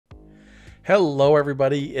Hello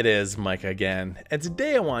everybody, it is Mike again, and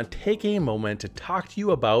today I want to take a moment to talk to you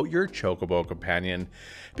about your Chocobo Companion,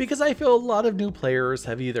 because I feel a lot of new players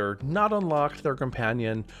have either not unlocked their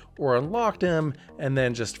companion or unlocked him and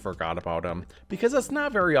then just forgot about him, because it's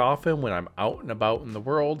not very often when I'm out and about in the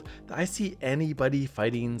world that I see anybody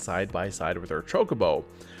fighting side by side with their Chocobo.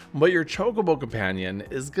 But your Chocobo Companion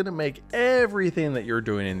is going to make everything that you're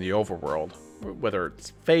doing in the overworld, whether it's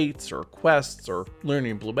fates or quests or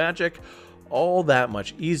learning blue magic, all that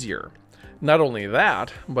much easier. Not only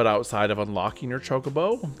that, but outside of unlocking your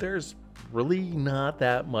Chocobo, there's really not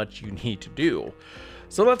that much you need to do.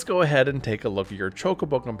 So let's go ahead and take a look at your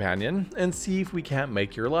Chocobo Companion and see if we can't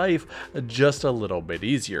make your life just a little bit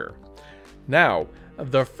easier. Now,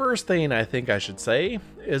 the first thing I think I should say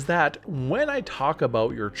is that when I talk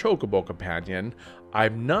about your Chocobo Companion,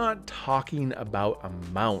 I'm not talking about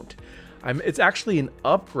a mount. It's actually an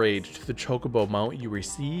upgrade to the Chocobo mount you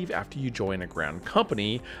receive after you join a Grand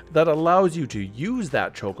Company that allows you to use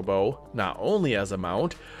that Chocobo not only as a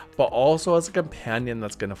mount, but also as a companion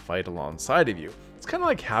that's going to fight alongside of you. It's kind of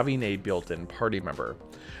like having a built-in party member.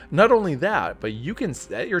 Not only that, but you can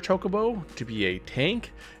set your Chocobo to be a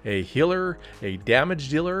tank, a healer, a damage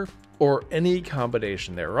dealer, or any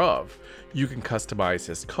combination thereof. You can customize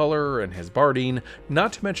his color and his barding,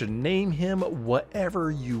 not to mention name him whatever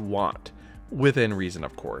you want, within reason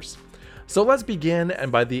of course. So let's begin,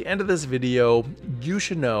 and by the end of this video, you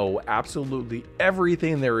should know absolutely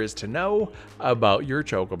everything there is to know about your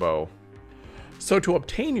Chocobo. So to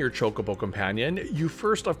obtain your Chocobo Companion, you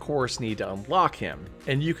first of course need to unlock him,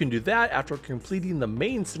 and you can do that after completing the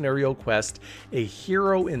main scenario quest, A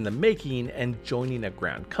Hero in the Making, and joining a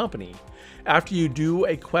Grand Company. After you do,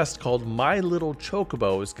 a quest called My Little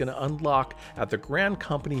Chocobo is going to unlock at the Grand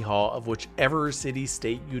Company Hall of whichever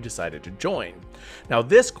city-state you decided to join. Now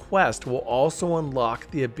this quest will also unlock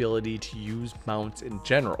the ability to use mounts in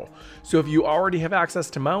general, so if you already have access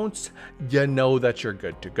to mounts, you know that you're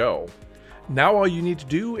good to go. Now all you need to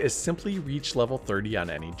do is simply reach level 30 on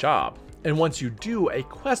any job. And once you do, a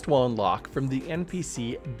quest will unlock from the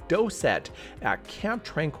NPC Doset at Camp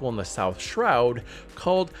Tranquil in the South Shroud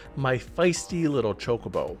called My Feisty Little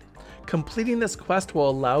Chocobo. Completing this quest will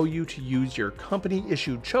allow you to use your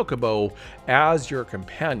company-issued Chocobo as your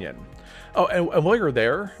companion. Oh, and while you're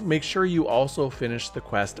there, make sure you also finish the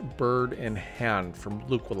quest Bird in Hand from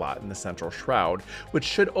Luqualot in the Central Shroud, which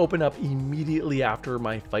should open up immediately after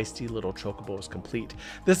My Feisty Little Chocobo is complete.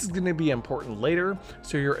 This is going to be important later,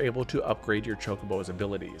 so you're able to upgrade your Chocobo's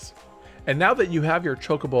abilities. And now that you have your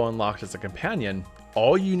Chocobo unlocked as a companion,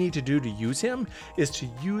 all you need to do to use him is to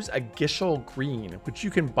use a Gishel Green, which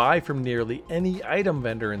you can buy from nearly any item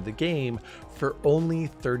vendor in the game for only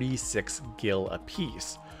 36 gil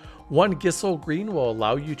apiece. One Gishel Green will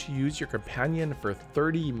allow you to use your companion for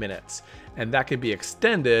 30 minutes, and that can be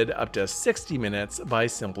extended up to 60 minutes by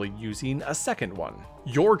simply using a second one.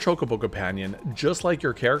 Your Chocobo Companion, just like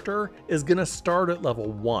your character, is going to start at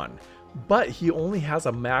level 1, but he only has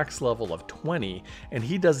a max level of 20, and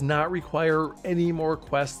he does not require any more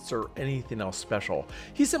quests or anything else special.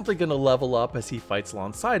 He's simply going to level up as he fights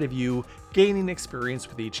alongside of you, gaining experience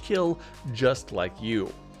with each kill, just like you.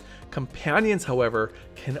 Companions, however,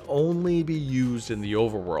 can only be used in the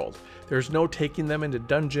overworld. There's no taking them into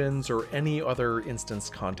dungeons or any other instance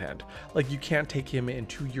content, like you can't take him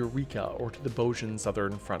into Eureka or to the Bojin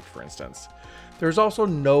Southern Front, for instance. There's also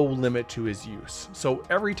no limit to his use, so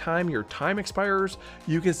every time your time expires,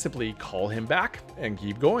 you can simply call him back and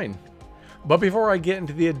keep going. But before I get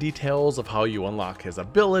into the details of how you unlock his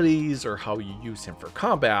abilities or how you use him for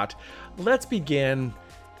combat, let's begin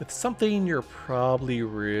with something you're probably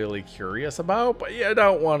really curious about, but you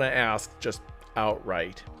don't want to ask just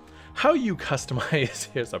outright: how you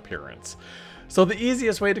customize his appearance. So the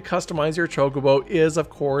easiest way to customize your Chocobo is of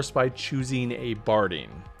course by choosing a barding.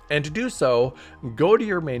 And to do so, go to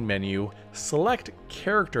your main menu, select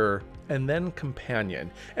Character, and then Companion.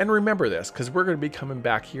 And remember this, because we're going to be coming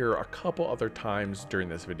back here a couple other times during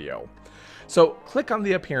this video. So click on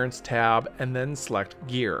the Appearance tab and then select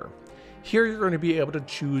Gear. Here you're going to be able to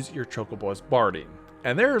choose your Chocobo's barding,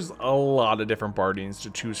 and there's a lot of different bardings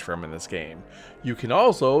to choose from in this game. You can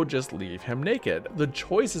also just leave him naked. The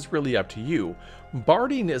choice is really up to you.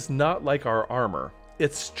 Barding is not like our armor.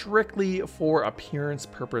 It's strictly for appearance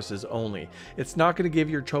purposes only. It's not going to give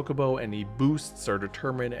your Chocobo any boosts or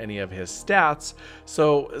determine any of his stats,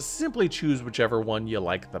 so simply choose whichever one you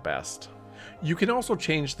like the best. You can also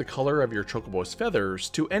change the color of your Chocobo's feathers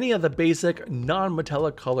to any of the basic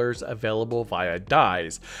non-metallic colors available via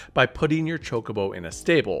dyes by putting your Chocobo in a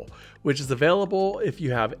stable, which is available if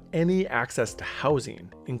you have any access to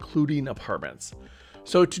housing, including apartments.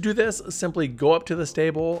 So to do this, simply go up to the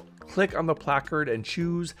stable, click on the placard and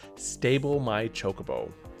choose Stable My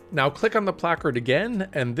Chocobo. Now click on the placard again,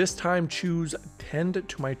 and this time choose Tend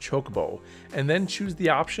to My Chocobo, and then choose the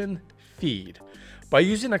option Feed. By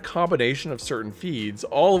using a combination of certain feeds,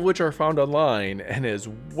 all of which are found online and is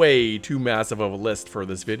way too massive of a list for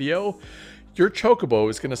this video, your Chocobo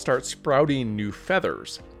is going to start sprouting new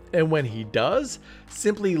feathers. And when he does,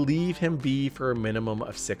 simply leave him be for a minimum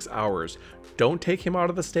of 6 hours. Don't take him out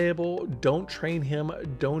of the stable, don't train him,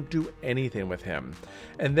 don't do anything with him.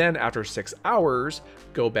 And then after 6 hours,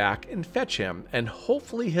 go back and fetch him, and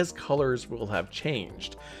hopefully his colors will have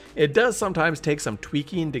changed. It does sometimes take some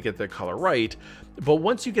tweaking to get the color right, but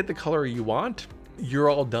once you get the color you want, you're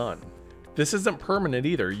all done. This isn't permanent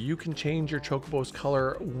either. You can change your Chocobo's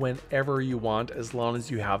color whenever you want as long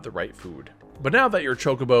as you have the right food. But now that your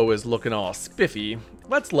Chocobo is looking all spiffy,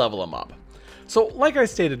 let's level him up. So like I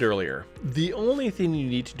stated earlier, the only thing you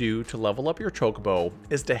need to do to level up your Chocobo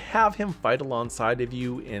is to have him fight alongside of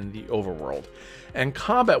you in the overworld. And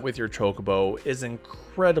combat with your Chocobo is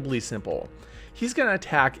incredibly simple. He's going to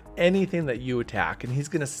attack anything that you attack, and he's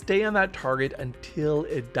going to stay on that target until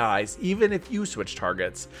it dies. Even if you switch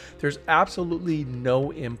targets, there's absolutely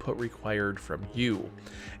no input required from you.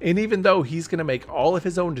 And even though he's going to make all of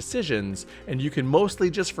his own decisions, and you can mostly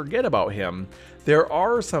just forget about him, there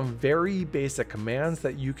are some very basic commands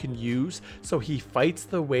that you can use so he fights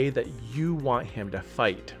the way that you want him to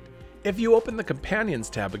fight. If you open the Companions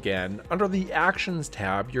tab again, under the Actions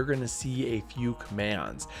tab, you're going to see a few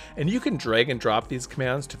commands, and you can drag and drop these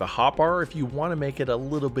commands to the hotbar if you want to make it a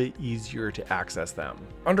little bit easier to access them.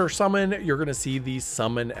 Under Summon, you're going to see the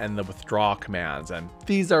Summon and the Withdraw commands, and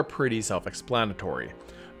these are pretty self-explanatory.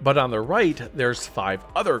 But on the right, there's 5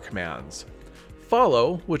 other commands.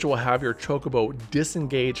 Follow, which will have your Chocobo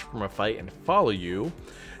disengage from a fight and follow you.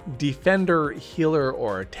 Defender, healer,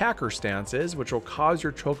 or attacker stances, which will cause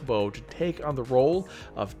your Chocobo to take on the role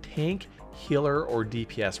of tank, healer, or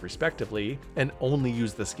DPS respectively, and only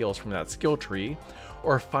use the skills from that skill tree.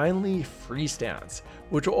 Or finally, free stance,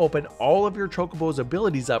 which will open all of your Chocobo's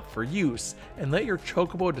abilities up for use and let your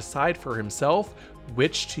Chocobo decide for himself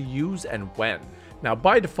which to use and when. Now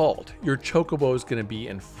by default, your Chocobo is going to be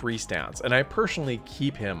in free stance, and I personally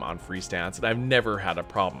keep him on free stance and I've never had a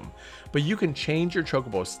problem. But you can change your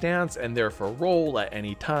Chocobo's stance and therefore roll at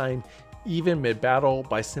any time, even mid-battle,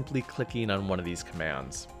 by simply clicking on one of these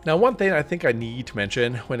commands. Now one thing I think I need to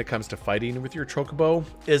mention when it comes to fighting with your Chocobo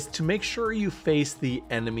is to make sure you face the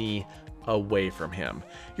enemy away from him.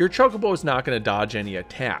 Your Chocobo is not going to dodge any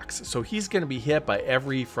attacks, so he's going to be hit by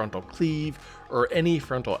every frontal cleave or any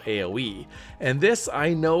frontal AoE, and this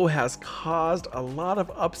I know has caused a lot of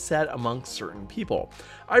upset amongst certain people.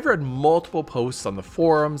 I've read multiple posts on the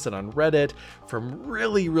forums and on Reddit from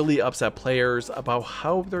really upset players about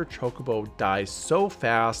how their Chocobo dies so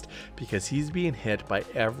fast because he's being hit by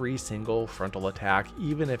every single frontal attack,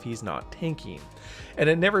 even if he's not tanking. And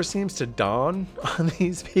it never seems to dawn on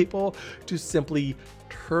these people to simply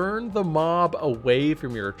turn the mob away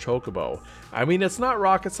from your Chocobo. I mean, it's not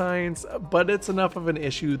rocket science, but it's enough of an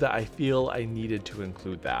issue that I feel I needed to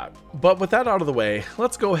include that. But with that out of the way,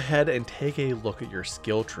 let's go ahead and take a look at your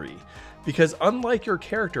skill tree. Because unlike your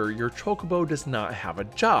character, your Chocobo does not have a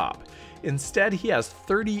job. Instead, he has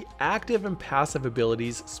 30 active and passive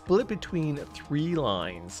abilities split between 3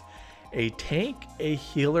 lines. A tank, a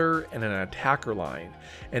healer, and an attacker line.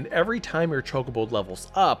 And every time your Chocobo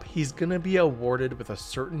levels up, he's going to be awarded with a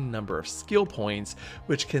certain number of skill points,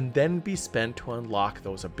 which can then be spent to unlock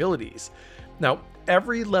those abilities. Now,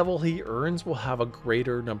 every level he earns will have a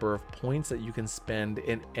greater number of points that you can spend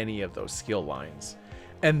in any of those skill lines.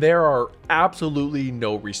 And there are absolutely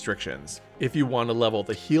no restrictions. If you want to level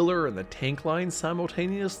the healer and the tank line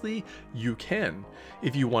simultaneously, you can.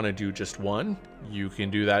 If you want to do just one, you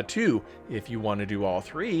can do that too. If you want to do all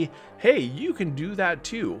 3, hey, you can do that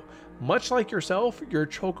too. Much like yourself, your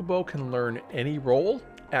Chocobo can learn any role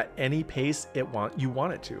at any pace you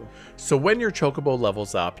want it to. So when your Chocobo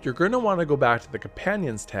levels up, you're going to want to go back to the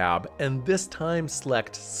Companions tab and this time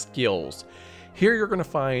select Skills. Here you're going to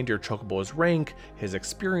find your Chocobo's rank, his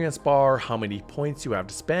experience bar, how many points you have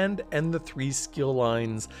to spend, and the 3 skill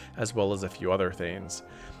lines, as well as a few other things.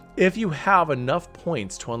 If you have enough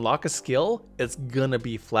points to unlock a skill, it's gonna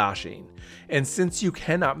be flashing. And since you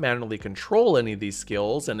cannot manually control any of these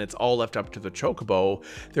skills and it's all left up to the Chocobo,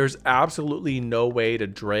 there's absolutely no way to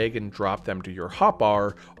drag and drop them to your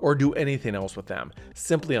hotbar or do anything else with them.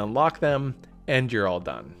 Simply unlock them and you're all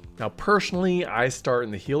done. Now personally, I start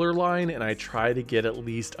in the healer line and I try to get at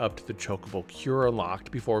least up to the Chocobo Cure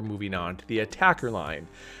unlocked before moving on to the attacker line.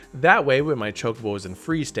 That way, when my Chocobo is in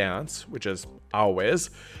free stance, which is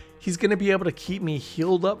always, he's going to be able to keep me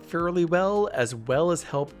healed up fairly well as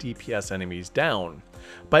help DPS enemies down.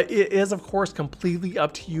 But it is of course completely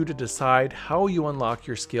up to you to decide how you unlock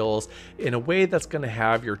your skills in a way that's going to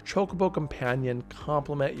have your Chocobo Companion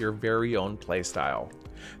complement your very own playstyle.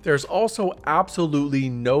 There's also absolutely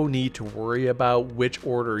no need to worry about which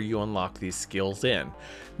order you unlock these skills in.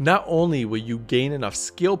 Not only will you gain enough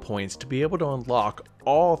skill points to be able to unlock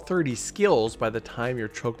all 30 skills by the time your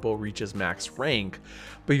Chocobo reaches max rank,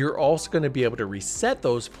 but you're also going to be able to reset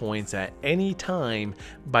those points at any time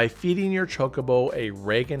by feeding your Chocobo a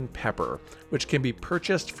Reagan Pepper, which can be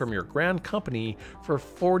purchased from your Grand Company for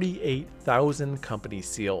 48,000 company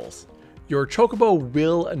seals. Your Chocobo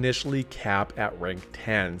will initially cap at rank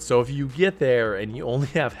 10, so if you get there and you only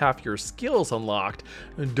have half your skills unlocked,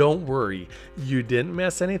 don't worry, you didn't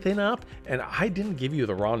mess anything up and I didn't give you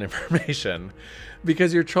the wrong information.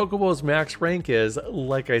 Because your Chocobo's max rank is,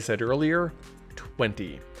 like I said earlier,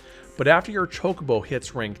 20. But after your Chocobo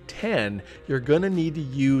hits rank 10, you're going to need to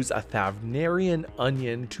use a Thavnarian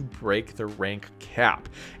Onion to break the rank cap.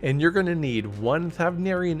 And you're going to need 1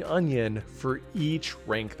 Thavnarian Onion for each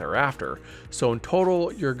rank thereafter. So in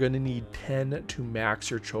total, you're going to need 10 to max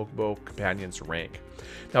your Chocobo Companion's rank.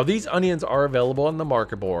 Now these onions are available on the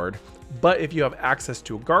market board, but if you have access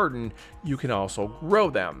to a garden, you can also grow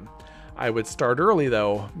them. I would start early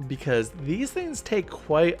though, because these things take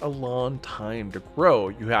quite a long time to grow.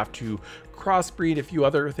 You have to crossbreed a few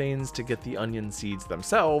other things to get the onion seeds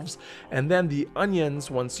themselves, and then the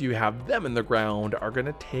onions, once you have them in the ground, are going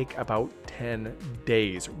to take about 10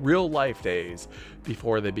 days, real life days,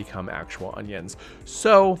 before they become actual onions.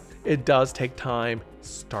 So it does take time.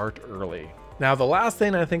 Start early. Now the last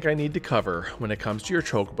thing I think I need to cover when it comes to your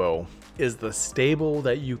Chocobo is the stable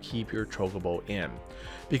that you keep your Chocobo in.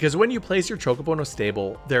 Because when you place your Chocobo in a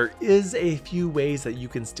stable, there is a few ways that you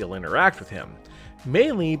can still interact with him,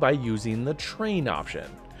 mainly by using the train option.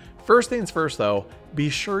 First things first though, be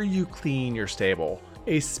sure you clean your stable.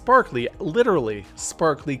 A sparkly, literally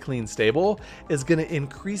sparkly clean stable is going to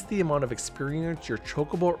increase the amount of experience your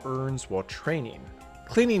Chocobo earns while training.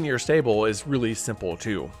 Cleaning your stable is really simple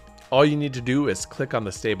too. All you need to do is click on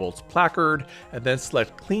the stable's placard and then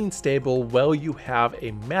select clean stable while you have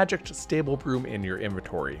a magic stable broom in your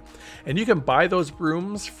inventory. And you can buy those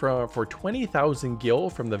brooms for 20,000 gil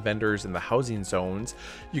from the vendors in the housing zones.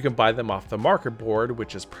 You can buy them off the market board,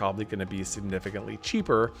 which is probably going to be significantly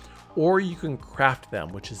cheaper, or you can craft them,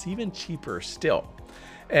 which is even cheaper still.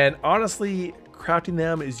 And honestly, crafting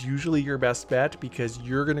them is usually your best bet because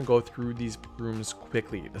you're going to go through these brooms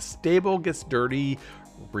quickly. The stable gets dirty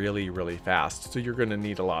really fast, so you're going to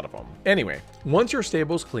need a lot of them. Anyway, once your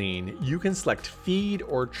stable's clean, you can select feed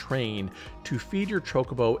or train to feed your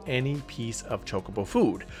Chocobo any piece of Chocobo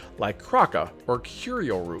food, like Kraka or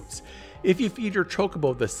Curio roots. If you feed your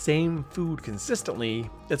Chocobo the same food consistently,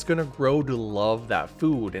 it's going to grow to love that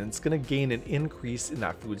food, and it's going to gain an increase in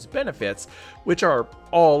that food's benefits, which are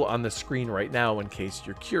all on the screen right now in case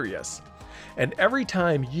you're curious. And every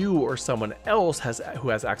time you or someone else who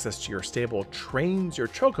has access to your stable trains your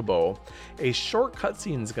Chocobo, a short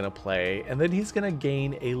cutscene is going to play, and then he's going to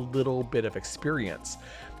gain a little bit of experience.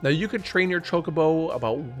 Now you can train your Chocobo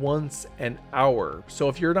about once an hour, so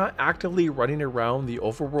if you're not actively running around the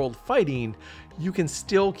overworld fighting, you can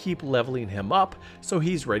still keep leveling him up so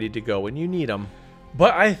he's ready to go when you need him.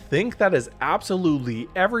 But I think that is absolutely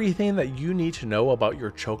everything that you need to know about your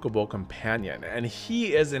Chocobo Companion, and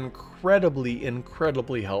he is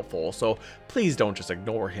incredibly helpful, so please don't just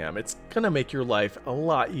ignore him. It's gonna make your life a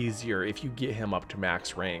lot easier if you get him up to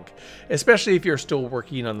max rank, especially if you're still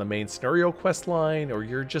working on the main scenario quest line or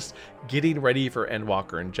you're just getting ready for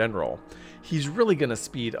Endwalker in general. He's really gonna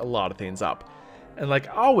speed a lot of things up. And like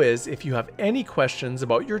always, if you have any questions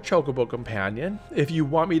about your Chocobo Companion, if you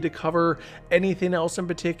want me to cover anything else in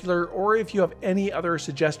particular, or if you have any other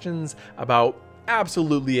suggestions about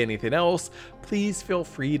absolutely anything else, please feel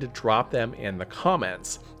free to drop them in the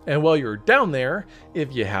comments. And while you're down there,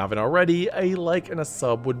 if you haven't already, a like and a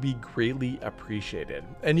sub would be greatly appreciated.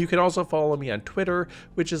 And you can also follow me on Twitter,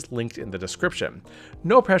 which is linked in the description.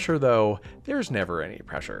 No pressure though, there's never any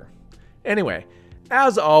pressure. Anyway,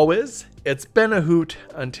 as always, it's been a hoot.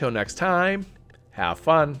 Until next time, have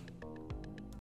fun.